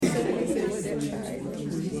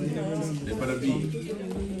better be.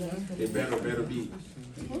 It better be.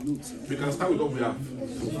 We can start with what we have.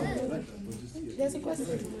 There's a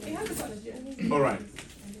question. All right.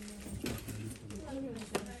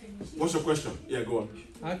 What's your question? Yeah, go on.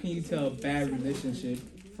 How can you tell a bad relationship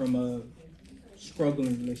from a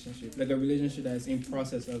struggling relationship? Like a relationship that's in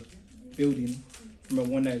process of building from a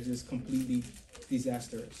one that is just completely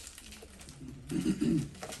disastrous?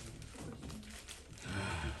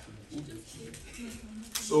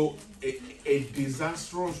 So a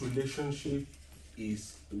disastrous relationship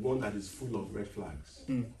is one that is full of red flags.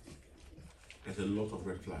 There's a lot of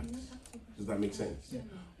red flags. Does that make sense? Yeah.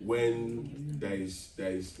 When there is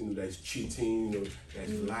cheating,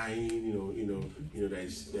 there's lying,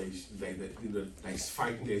 there's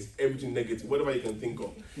fighting, there's everything negative, whatever you can think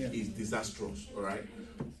of is disastrous. All right.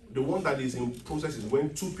 The one that is in process is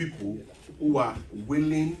when two people who are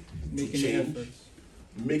willing to change,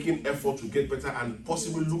 making effort to get better, and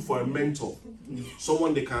possibly look for a mentor,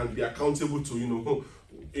 someone they can be accountable to.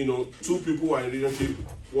 Two people who are in a relationship.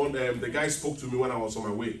 One, the guy spoke to me when I was on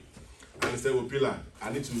my way, and he said, "Well, Pilar, I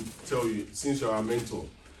need to tell you, since you're a mentor,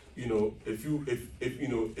 a few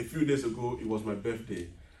days ago it was my birthday,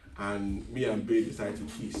 and me and Babe decided to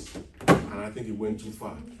kiss, and I think it went too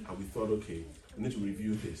far, and we thought, okay, we need to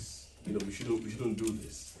review this. We shouldn't do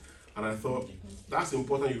this." And I thought that's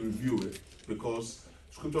important you review it, because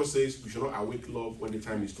Scripture says we should not awake love when the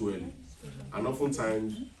time is too early, and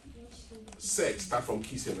oftentimes sex start from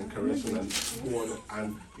kissing and caressing and go on,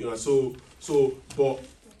 and but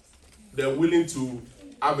they're willing to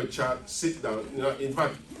have a chat, sit down. In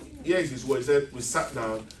fact, here is what he said: we sat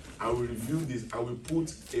down and we reviewed this, and we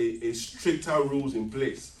put a stricter rules in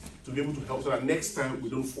place to be able to help, so that next time we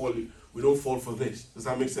don't fall for this. Does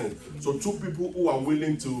that make sense? So two people who are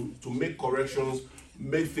willing to make corrections,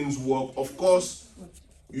 make things work. Of course,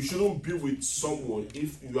 you shouldn't be with someone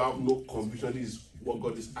if you have no conviction this is what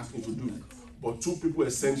God is asking to do. But two people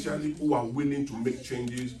essentially who are willing to make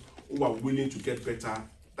changes, who are willing to get better,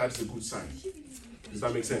 that's a good sign. Does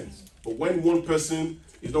that make sense? But when one person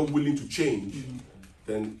is not willing to change,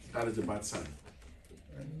 then that is a bad sign.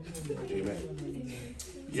 Amen.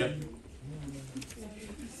 Yep.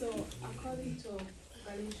 So, according to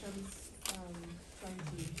Galatians 20,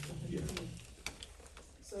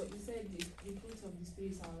 so you said the fruits of the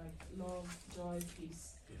Spirit are like love, joy,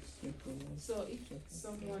 peace. Yes. So if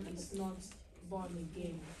someone is not born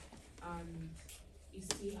again and he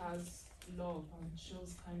still has love and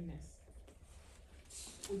shows kindness,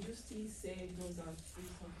 would you still say those are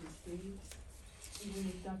fruits of the Spirit, even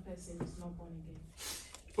if that person is not born again?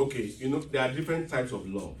 Okay, there are different types of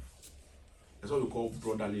love. That's what we call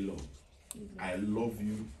brotherly love. I love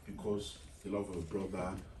you because the love of a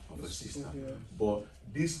brother, of a sister. But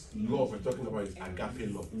this love we're talking about is agape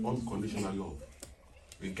love, unconditional love,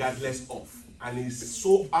 regardless of. And it's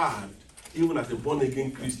so hard, even as a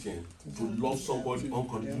born-again Christian, to love somebody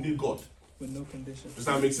unconditionally. You need God. With no condition. Does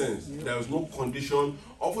that make sense? Yeah. There is no condition.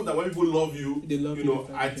 Often that when people love you, they love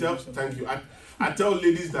I tell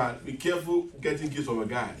ladies that be careful getting gifts from a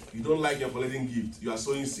guy. You don't like your collecting gifts. You are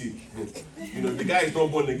sowing seed. The guy is not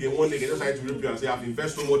born again. One day they just try to rip you and say, "I've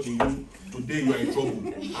invested so much in you. Today you are in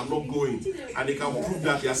trouble. I'm not going." And they can prove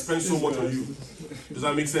that they have spent so much on you. Does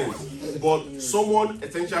that make sense? But someone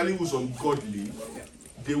essentially who's ungodly,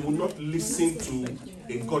 they will not listen to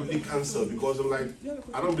a godly counsel, because they're like,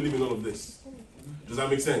 "I don't believe in all of this." Does that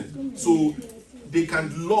make sense? So they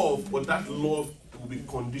can love, but that love will be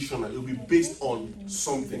conditional. It will be based on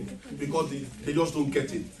something, because they just don't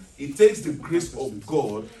get it. It takes the grace of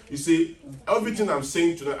God. You see, everything I'm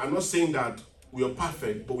saying tonight, I'm not saying that we are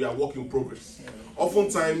perfect, but we are work in progress.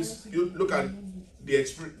 Oftentimes, you look at the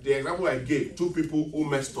example I gave, two people who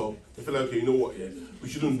messed up, they feel like, okay, you know what, we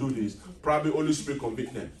shouldn't do this. Probably Holy Spirit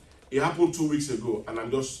convict them. It happened 2 weeks ago, and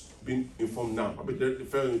I'm just being informed now.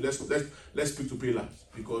 Let's speak to Pilar,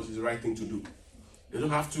 because it's the right thing to do. They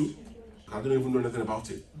don't have to. I don't even know anything about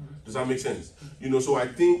it. Does that make sense? So I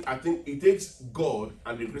think it takes God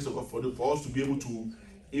and the grace of God for us to be able to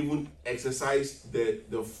even exercise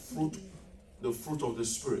the fruit of the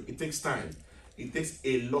Spirit. It takes time. It takes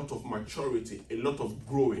a lot of maturity, a lot of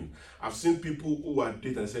growing. I've seen people who are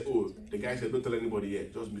dating and say, "Oh, the guy said, don't tell anybody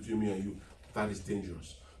yet, just between me and you." That is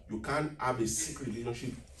dangerous. You can't have a secret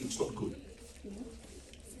relationship. It's not good.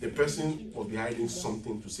 The person must be hiding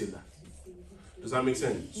something to say that. Does that make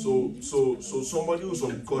sense? So somebody who's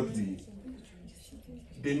ungodly,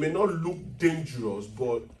 they may not look dangerous,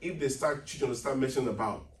 but if they start cheating and start messing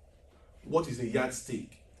about, what is a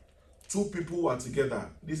yardstick? Two people who are together,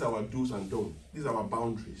 these are our do's and don'ts. These are our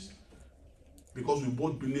boundaries. Because we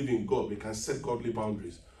both believe in God, we can set godly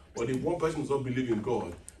boundaries. But if one person does not believe in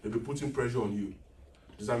God, they'll be putting pressure on you.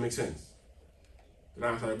 Does that make sense? Did I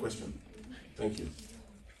answer the question? Thank you.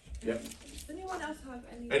 Yeah. Does anyone else have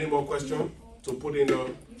Any more question to put in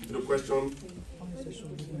the question?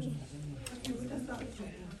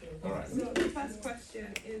 All right. So the first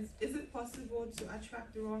question is it possible to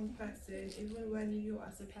attract the wrong person even when you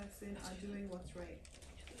as a person are doing what's right?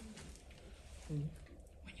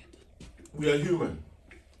 We are human,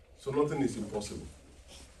 so nothing is impossible.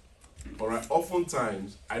 All right.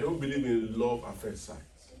 Oftentimes, I don't believe in love at first sight.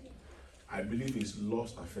 I believe it's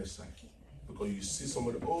lust at first sight, because you see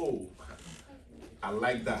somebody, oh, I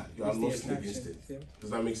like that. You are lusting against it. Yeah.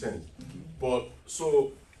 Does that make sense? But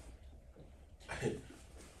so,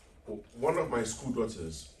 one of my school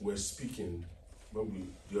daughters were speaking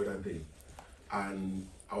the other day, and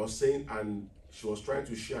I was saying, and she was trying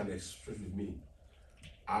to share an experience with me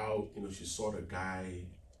how she saw the guy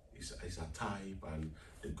is a type, and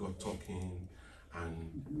they got talking,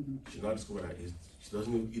 and she now discovered that he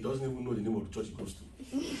doesn't even know the name of the church he goes to.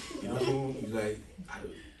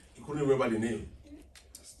 He couldn't remember the name.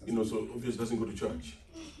 So obviously doesn't go to church.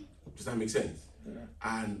 Does that make sense? Yeah.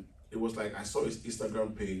 And it was like I saw his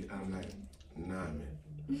Instagram page, and I'm like, nah, man,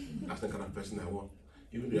 that's the kind of person I want.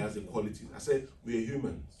 Even though he has the qualities. I said, we're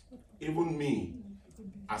humans. Even me,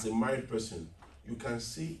 as a married person, you can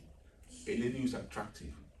see a lady who's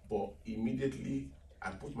attractive, but immediately I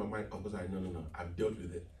put my mind up because no, I've dealt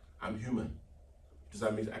with it. I'm human. Does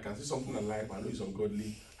that mean I can see something I like, but I know it's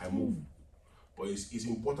ungodly, I move. But it's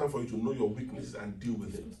important for you to know your weaknesses and deal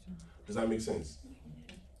with it. Does that make sense?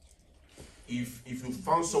 If you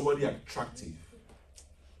found somebody attractive,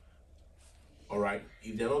 all right,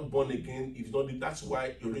 if they're not born again, that's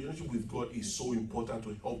why your relationship with God is so important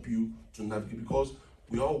to help you to navigate, because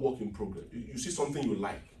we all work in progress. You see something you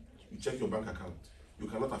like, you check your bank account. You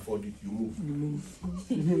cannot afford it, you move.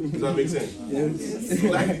 Does that make sense? Yes.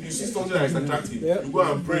 You see something that is attractive, you go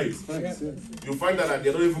and pray. You find that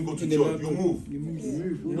they don't even go to church, you move.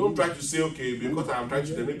 You don't try to say, okay, because I'm trying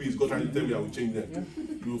to, maybe it's God trying to tell me I will change them.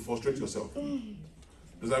 You frustrate yourself.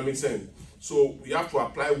 Does that make sense? So we have to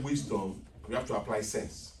apply wisdom, we have to apply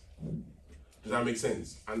sense. Does that make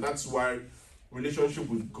sense? And that's why relationship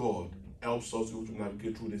with God helps us to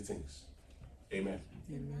navigate through these things. Amen.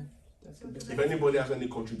 Amen. If anybody has any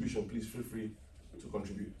contribution, please feel free to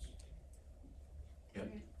contribute. Yeah.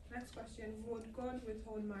 Okay. Next question. Would God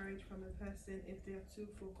withhold marriage from a person if they are too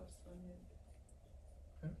focused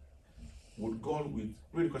on Him? Would God read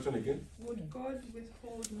the question again? Would God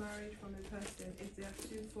withhold marriage from a person if they are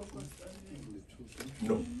too focused on Him?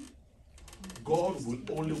 No. God will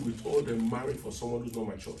only withhold the marriage for someone who's not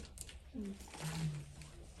matured.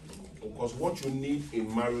 Because what you need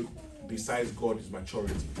in marriage besides God is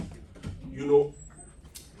maturity.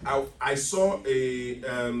 I saw a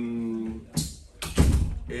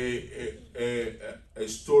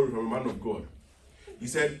story from a man of God. He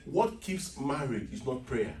said, what keeps marriage is not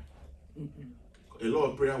prayer. A lot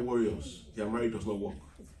of prayer warriors, their marriage does not work.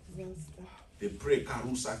 They pray,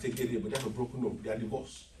 but they have a broken home, they are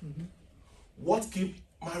divorced. What keeps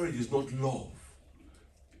marriage is not love.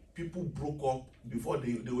 People broke up before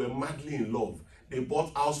they were madly in love. They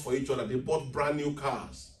bought house for each other, they bought brand new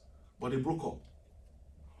cars, but they broke up.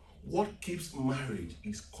 What keeps marriage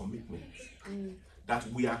is commitment. That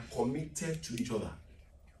we are committed to each other.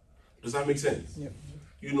 Does that make sense? Yep.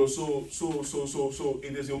 So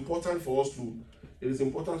it is important for us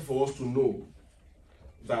to know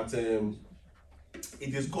that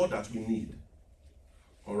it is God that we need.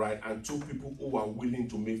 All right, and two people who are willing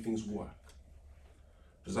to make things work.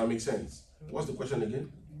 Does that make sense? What's the question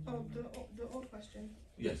again? Oh, the old question.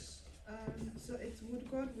 Yes. So it's,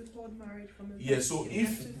 would God withhold marriage from a person? Yeah, so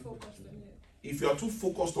if you are too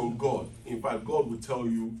focused on God, in fact, God will tell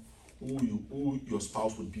you who your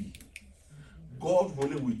spouse would be. God will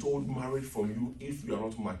only withhold marriage from you if you are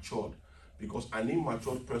not matured, because an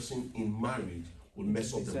immature person in marriage will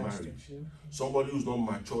mess up the marriage. Somebody who's not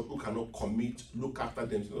matured, who cannot commit, look after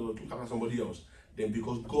themselves, look after somebody else, then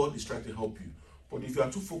because God is trying to help you. But if you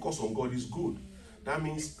are too focused on God, it's good. That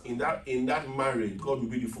means in that marriage, God will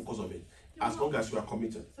be the focus of it, as long as you are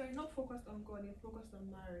committed. So you're not focused on God, you're focused on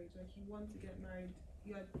marriage. Like you want to get married,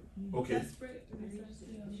 you are desperate.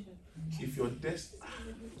 If you're desperate,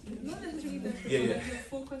 not necessarily desperate, yeah. But you're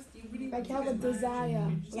focused, you really Like want you have a to get desire.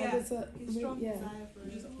 married. Like it's a strong yeah. desire for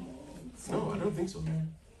it. No, I don't think so.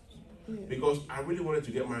 Yeah. Because I really wanted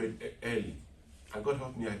to get married early, and God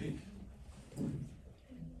helped me, I did.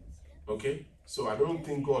 Okay? So I don't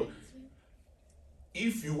think God,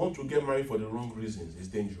 if you want to get married for the wrong reasons, it's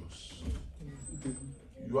dangerous.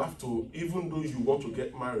 You have to, even though you want to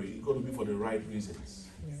get married, it's got to be for the right reasons.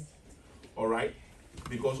 All right?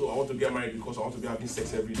 Because I want to get married because I want to be having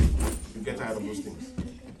sex every day. You get tired of those things.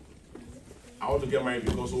 I want to get married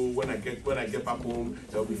because when I get back home,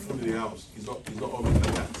 there will be food in the house. It's not always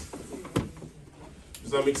like that.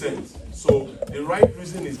 Does that make sense? So the right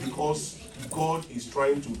reason is because God is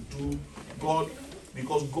trying to do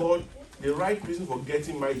the right reason for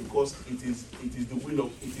getting married because it is the will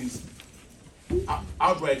of it is.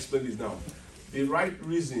 How do I explain this now? The right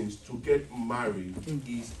reasons to get married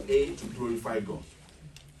is A, to glorify God.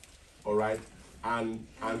 All right, and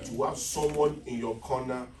to have someone in your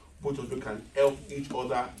corner, both of you can help each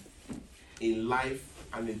other in life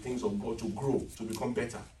and the things of God to grow, to become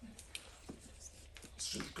better.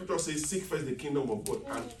 Scripture says, seek first the kingdom of God,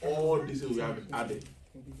 and all these things we have added.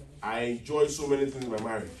 I enjoy so many things in my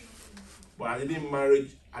marriage, but I didn't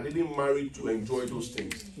marry to enjoy those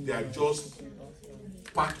things. They are just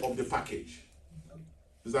part of the package.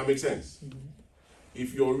 Does that make sense?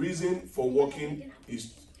 If your reason for working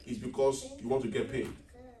is because you want to get paid,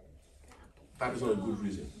 that is not a good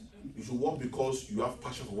reason. You should work because you have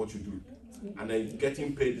passion for what you do, and then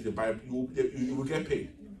getting paid is the Bible. You will get paid,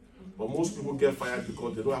 but most people get fired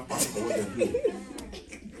because they don't have passion for what they're doing.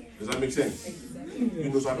 Does that make sense?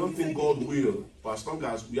 So I don't think God will, but as long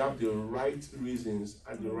as we have the right reasons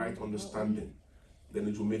and the right understanding, then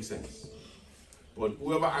it will make sense. But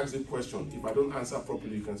whoever asks a question, if I don't answer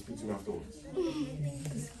properly, you can speak to me afterwards.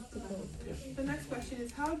 Yeah. The next question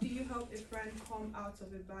is, how do you help a friend come out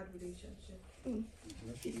of a bad relationship?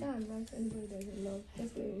 You can't advise anybody that you love.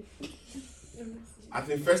 Just go. I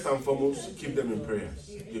think first and foremost, keep them in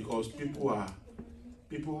prayers, because people,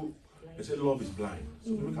 they say love is blind.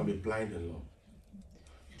 So people can be blind in love.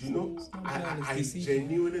 Do you know, I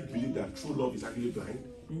genuinely believe that true love is actually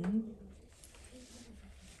blind.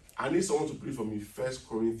 I need someone to pray for me. 1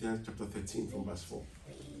 Corinthians chapter 13 from verse 4.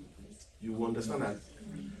 You will understand that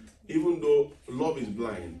even though love is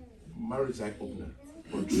blind, marriage is eye opener.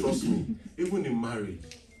 But trust me, even in marriage,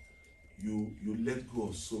 you let go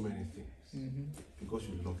of so many things because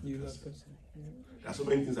you love the person. There are so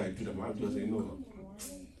many things I do that my wife just say no,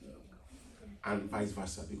 and vice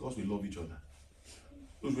versa, because we love each other.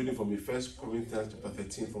 Who's reading for me? 1 Corinthians chapter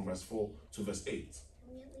 13 from verse 4 to verse 8.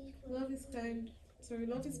 Love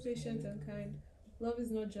is patient and kind. Love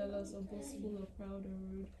is not jealous or boastful or proud or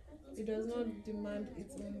rude. It does not demand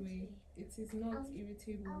its own way. It is not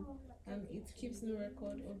irritable, and it keeps no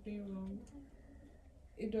record of being wrong.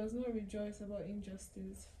 It does not rejoice about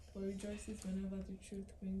injustice, but rejoices whenever the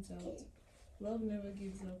truth wins out. Love never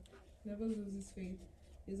gives up, never loses faith,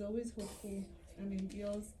 is always hopeful, and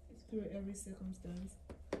endures through every circumstance.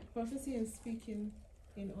 Prophecy and speaking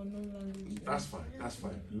in unknown language. That's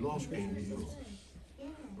fine. Love endures.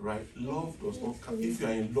 Right? Love does not come. If you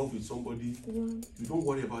are in love with somebody, you don't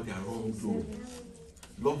worry about their wrongdoing.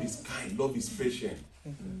 Love is kind, love is patient.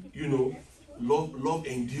 Love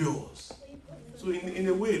endures. So in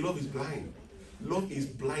a way, love is blind. Love is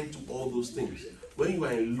blind to all those things. When you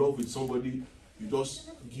are in love with somebody, you just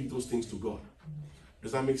give those things to God.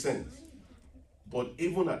 Does that make sense? But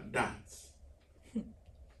even at that,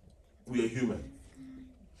 we are human.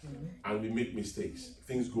 And we make mistakes.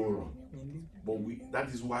 Things go wrong. But that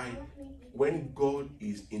is why when God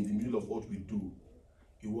is in the middle of what we do,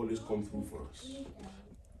 He will always come through for us.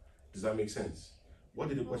 Does that make sense? What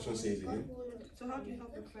did the question say again? So how do you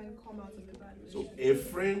help a friend come out of a bad relationship? So a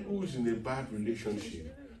friend who is in a bad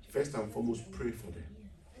relationship, first and foremost, pray for them.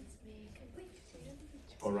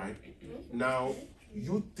 All right? Now,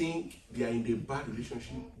 you think they are in a bad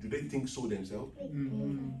relationship? Do they think so themselves?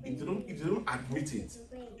 If they don't admit it,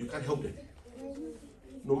 you can't help them.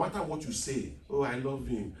 No matter what you say, oh, I love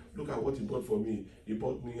him. Look at what he bought for me. He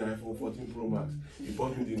bought me iPhone 14 Pro Max. He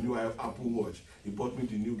bought me the new Apple Watch. He bought me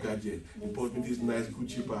the new gadget. He bought me this nice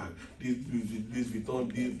Gucci bag. This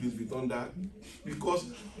Vuitton that. Because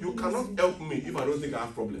you cannot help me if I don't think I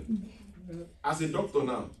have problem. As a doctor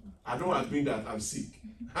now, I don't admit that I'm sick.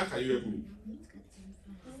 How can you help me?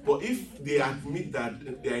 But if they admit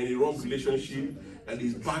that they are in a wrong relationship and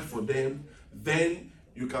it's bad for them, then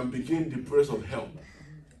you can begin the prayers of help.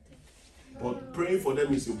 But praying for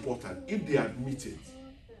them is important. If they admit it,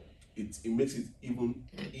 it makes it even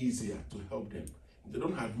easier to help them. If they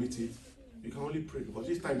don't admit it, you can only pray. Because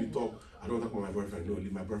each time you talk, I don't talk about my boyfriend, no,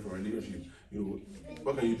 leave my boyfriend relationship.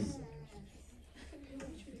 What can you do?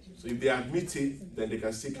 So if they admit it, then they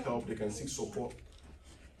can seek help, they can seek support,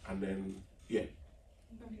 and then, yeah.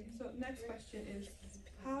 Okay, so next question is,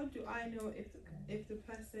 how do I know if the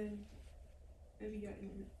person maybe you're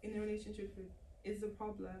in a relationship with is the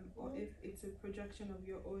problem, or if it's a projection of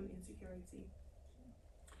your own insecurity?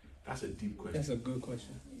 That's a deep question. That's a good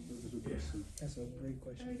question. Yes. That's a great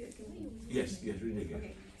question. Yes, read it again.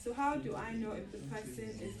 Okay, so how do I know if the person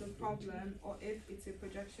is the problem or if it's a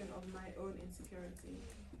projection of my own insecurity?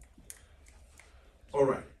 All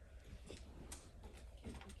right.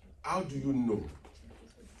 How do you know?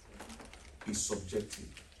 It's subjective.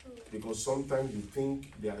 Because sometimes you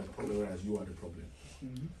think they are the problem, whereas you are the problem.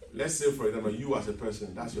 Mm-hmm. Let's say, for example, you as a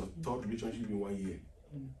person, that's your third relationship in 1 year.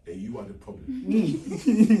 Then you are the problem.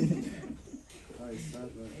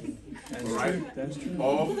 That's Right? true. That's true.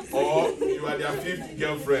 Or you are their fifth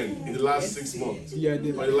girlfriend in the last 6 months. Yeah,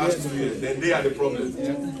 Or the last 2 years. Then they are the problem.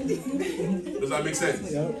 Yeah. Does that make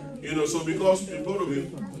sense? Yeah. You know, so because we've got to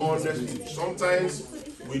be honest, sometimes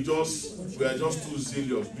we are just too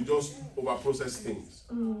zealous. We just overprocess things.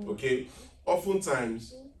 Okay?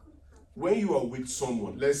 Oftentimes, when you are with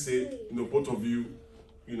someone, let's say, you know, both of you,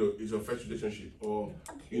 you know, it's your first relationship, or,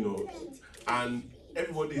 you know, and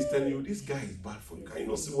everybody is telling you, this guy is bad for you. Can you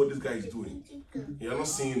not see what this guy is doing? You're not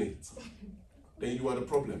seeing it. Then you are the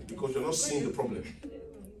problem, because you're not seeing the problem.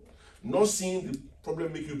 Not seeing the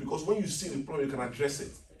problem make you, because when you see the problem, you can address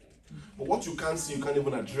it. But what you can't see, you can't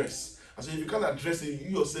even address. And so if you can't address it,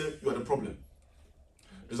 you yourself, you are the problem.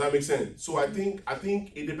 Does that make sense? So I think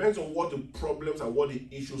it depends on what the problems and what the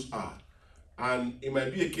issues are. And it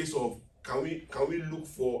might be a case of, can we look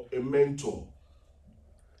for a mentor?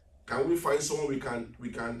 Can we find someone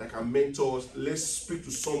that can mentor us? Let's speak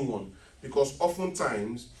to someone. Because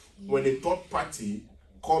oftentimes, when a third party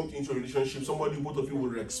comes into a relationship, somebody both of you will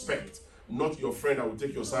respect, not your friend that will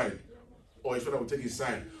take your side, or his friend that will take his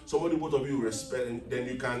side. Somebody both of you will respect, and then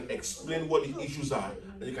you can explain what the issues are,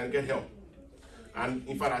 and you can get help. And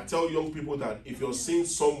in fact, I tell young people that if you're seeing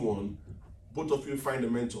someone, both of you find a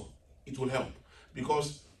mentor, it will help.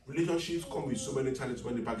 Because relationships come with so many challenges, so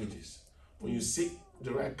many packages. When you seek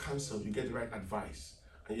the right counsel, you get the right advice,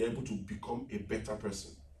 and you're able to become a better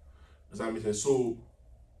person. Does that make sense? So,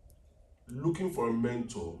 looking for a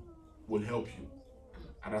mentor will help you.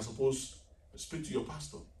 And I suppose, speak to your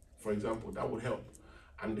pastor, for example, that will help.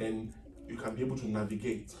 And then you can be able to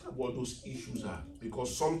navigate what those issues are.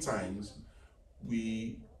 Because sometimes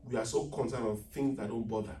we are so concerned on things that don't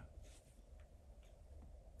bother.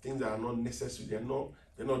 Things that are not necessary, they're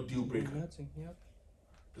not deal breakers. Yep.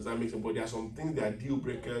 Does that make sense? But there are some things that are deal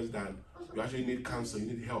breakers that you actually need counsel, you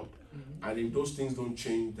need help. Mm-hmm. And if those things don't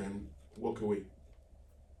change, then walk away.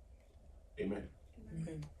 Amen.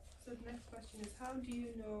 Amen. So the next question is, how do you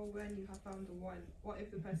know when you have found the one? What if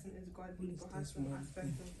the person is godly but has some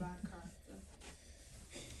aspects of bad character?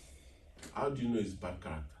 How do you know it's bad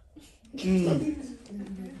character?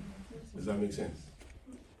 Does that make sense?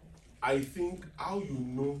 I think how you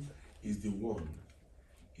know is the one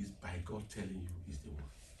is by God telling you is the one.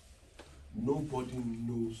 Nobody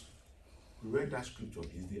knows. We read that scripture,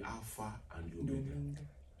 is the Alpha and the Omega.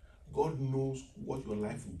 God knows what your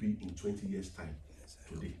life will be in 20 years' time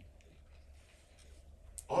today.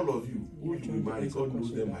 All of you who you will marry, God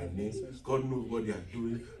knows them by name. God knows what they are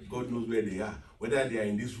doing. God knows where they are. Whether they are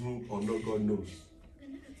in this room or not, God knows.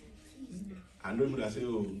 I know people that say,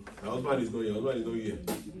 oh, my husband is not here, husband is not here.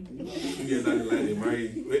 2 years down the line, they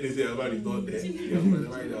married. When they say husband is not there, they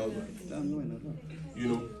married the husband. You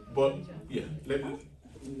know, but yeah,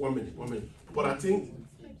 1 minute. But I think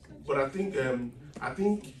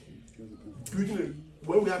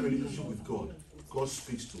when we have a relationship with God, God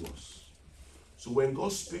speaks to us. So when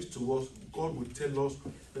God speaks to us, God will tell us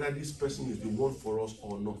whether this person is the one for us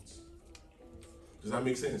or not. Does that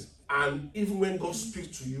make sense? And even when God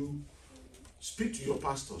speaks to you, speak to your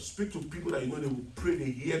pastor, speak to people that you know they will pray,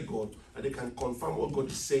 they hear God, and they can confirm what God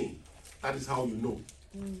is saying. That is how you know.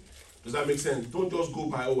 Does that make sense? Don't just go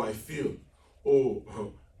by, oh, I feel.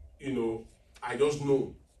 Oh, you know, I just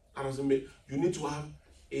know. That doesn't make. You need to have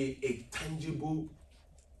a tangible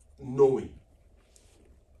knowing.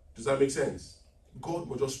 Does that make sense? God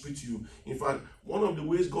will just speak to you. In fact, one of the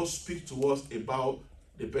ways God speaks to us about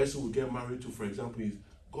the person we get married to, for example, is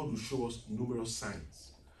God will show us numerous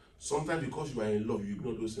signs. Sometimes because you are in love, you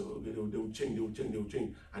ignore those things. Okay, they will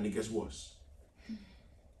change, and it gets worse.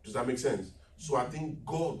 Does that make sense? So I think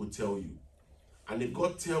God will tell you. And if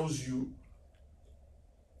God tells you,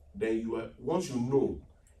 then once you know,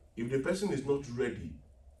 if the person is not ready.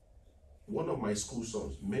 One of my school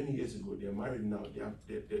sons, many years ago, they are married now, they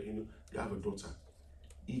have a daughter.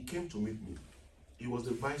 He came to meet me. He was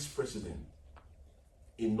the vice president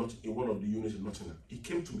in one of the units in Nottingham. He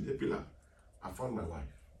came to me, the pillar, I found my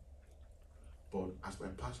wife. But as my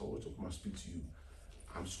pastor, I want to come and speak to you.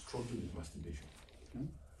 I'm struggling with masturbation.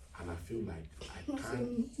 And I feel like I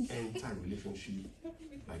can't enter a relationship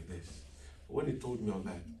like this. When he told me, I was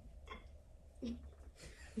like,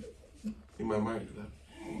 in my mind.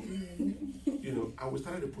 You know, and we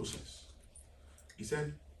started the process. He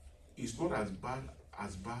said, it's not as bad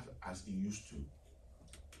as it used to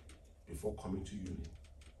before coming to uni.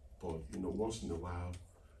 But, you know, once in a while,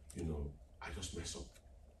 you know, I just mess up.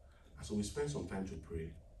 And so we spent some time to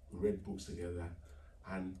pray. We read books together,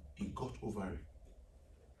 and he got over it.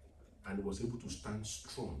 And he was able to stand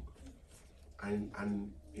strong. And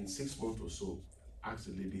in 6 months or so, asked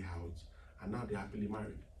the lady out, and now they're happily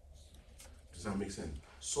married. Does that make sense?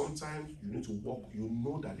 Sometimes you need to walk, you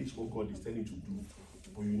know that this is what God is telling you to do,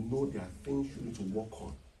 but you know there are things you need to work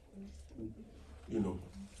on. You know,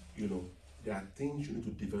 there are things you need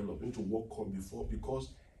to develop, you need to work on before, because,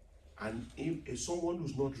 and if someone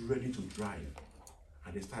who's not ready to drive,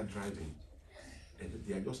 and they start driving,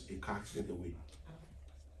 they are just a car accident away.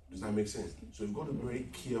 Does that make sense? So you've got to be very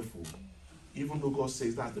careful. Even though God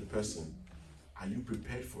says that's the person, are you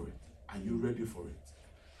prepared for it? Are you ready for it?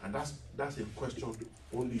 And that's a question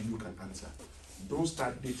only you can answer. Don't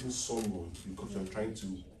start dating someone because you're trying to,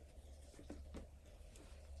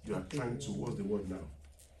 what's the word now?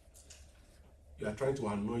 You are trying to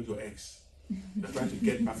annoy your ex. You are trying to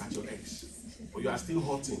get back at your ex. But you are still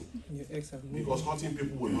hurting. Your ex have moved. Because hurting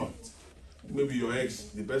people will hurt. Maybe your ex,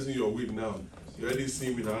 the person you're with now, you already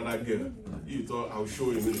seen with another girl. You thought, I'll show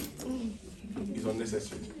you. It's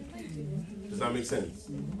unnecessary. Does that make sense?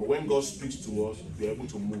 But when God speaks to us, we're able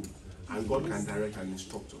to move. And God can direct and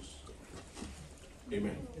instruct us.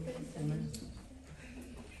 Amen. Amen.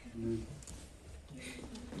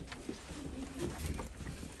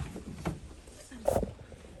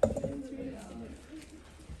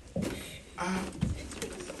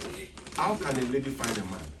 How can a lady find a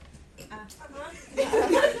man?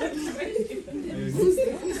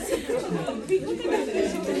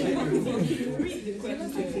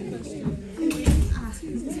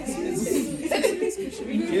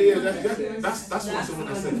 That's what someone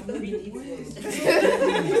has said.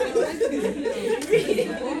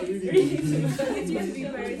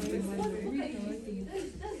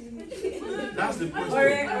 That's the question.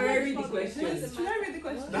 Or read the question. Should I read the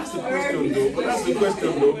question? That's the question, though. But that's the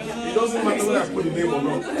question, though. It doesn't matter whether I put the name or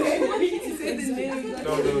not.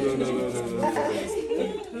 No.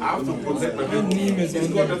 I have to protect my name. It's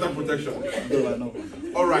got data protection.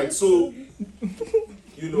 All right, so,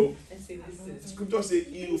 you know, scripture says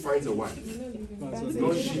he who finds a wife,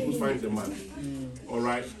 not she who finds a man. All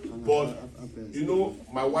right, but, you know,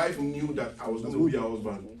 my wife knew that I was going to be her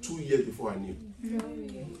husband 2 years before I knew.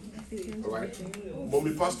 All right,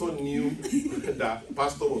 Mommy Pastor knew that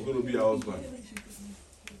Pastor was going to be her husband.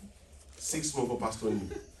 6 months Pastor knew,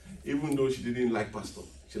 even though she didn't like Pastor.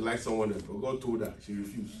 She liked someone else, but God told her, she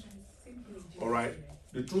refused. All right,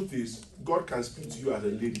 the truth is, God can speak to you as a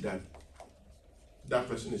lady that that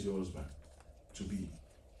person is your husband to be,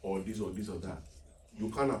 or this or that. You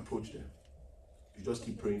can't approach them. You just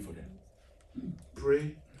keep praying for them.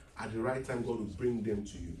 Pray at the right time, God will bring them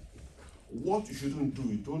to you. What you shouldn't do,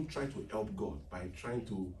 you don't try to help God by trying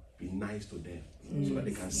to be nice to them so that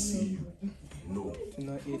they can see you. No.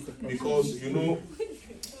 Because, you know,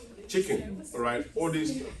 chicken, all right, all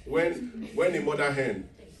this, when a mother hen,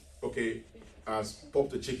 okay, has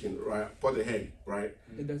popped the chicken, right, put the egg, right,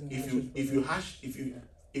 if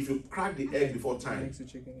you crack the egg before time,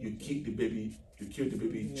 you kill the baby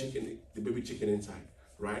chicken, the baby chicken inside,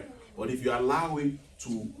 right? But if you allow it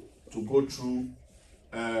to go through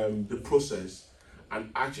the process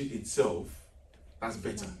and hatch it itself, that's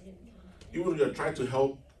better. Even if you're trying to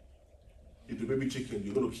help the baby chicken,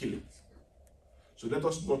 you're going to kill it. So let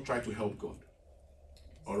us not try to help God.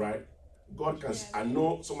 All right? God can, I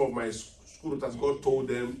know some of my school daughters, God told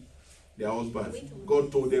them their husband.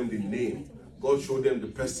 God told them the name. God showed them the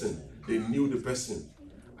person. They knew the person.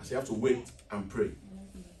 I say, you have to wait and pray.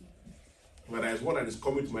 But there is one that is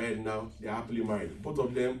coming to my head now. They are happily married. Both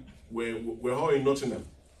of them were all in Nottingham.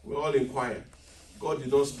 We're all in choir. God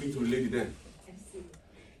did not speak to the lady then.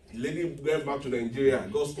 The lady went back to Nigeria.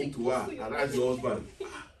 God spoke to her, and that's your husband.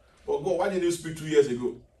 But God, why didn't you speak 2 years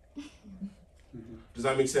ago? Does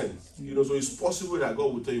that make sense? You know, so it's possible that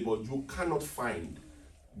God will tell you, but you cannot find.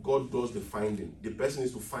 God does the finding. The person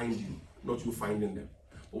is to find you, not you finding them.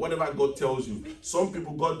 But whatever God tells you, some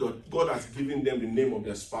people, God has given them the name of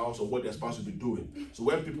their spouse or what their spouse will be doing. So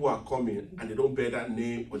when people are coming and they don't bear that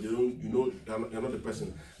name, or they don't, you know, you're not the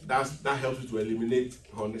person, that helps you to eliminate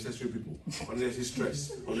unnecessary people, unnecessary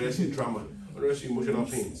stress, unnecessary trauma, unnecessary emotional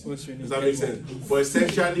pains. Does that make sense? But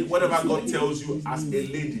essentially, whatever God tells you as a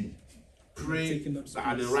lady, pray that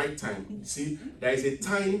at the right time. See, there is a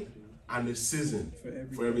time and a season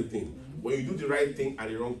for everything. When you do the right thing at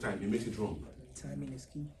the wrong time, it makes it wrong. Timing is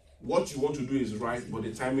key. what you want to do is right, but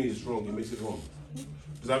the timing is wrong, it makes it wrong.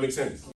 Does that make sense?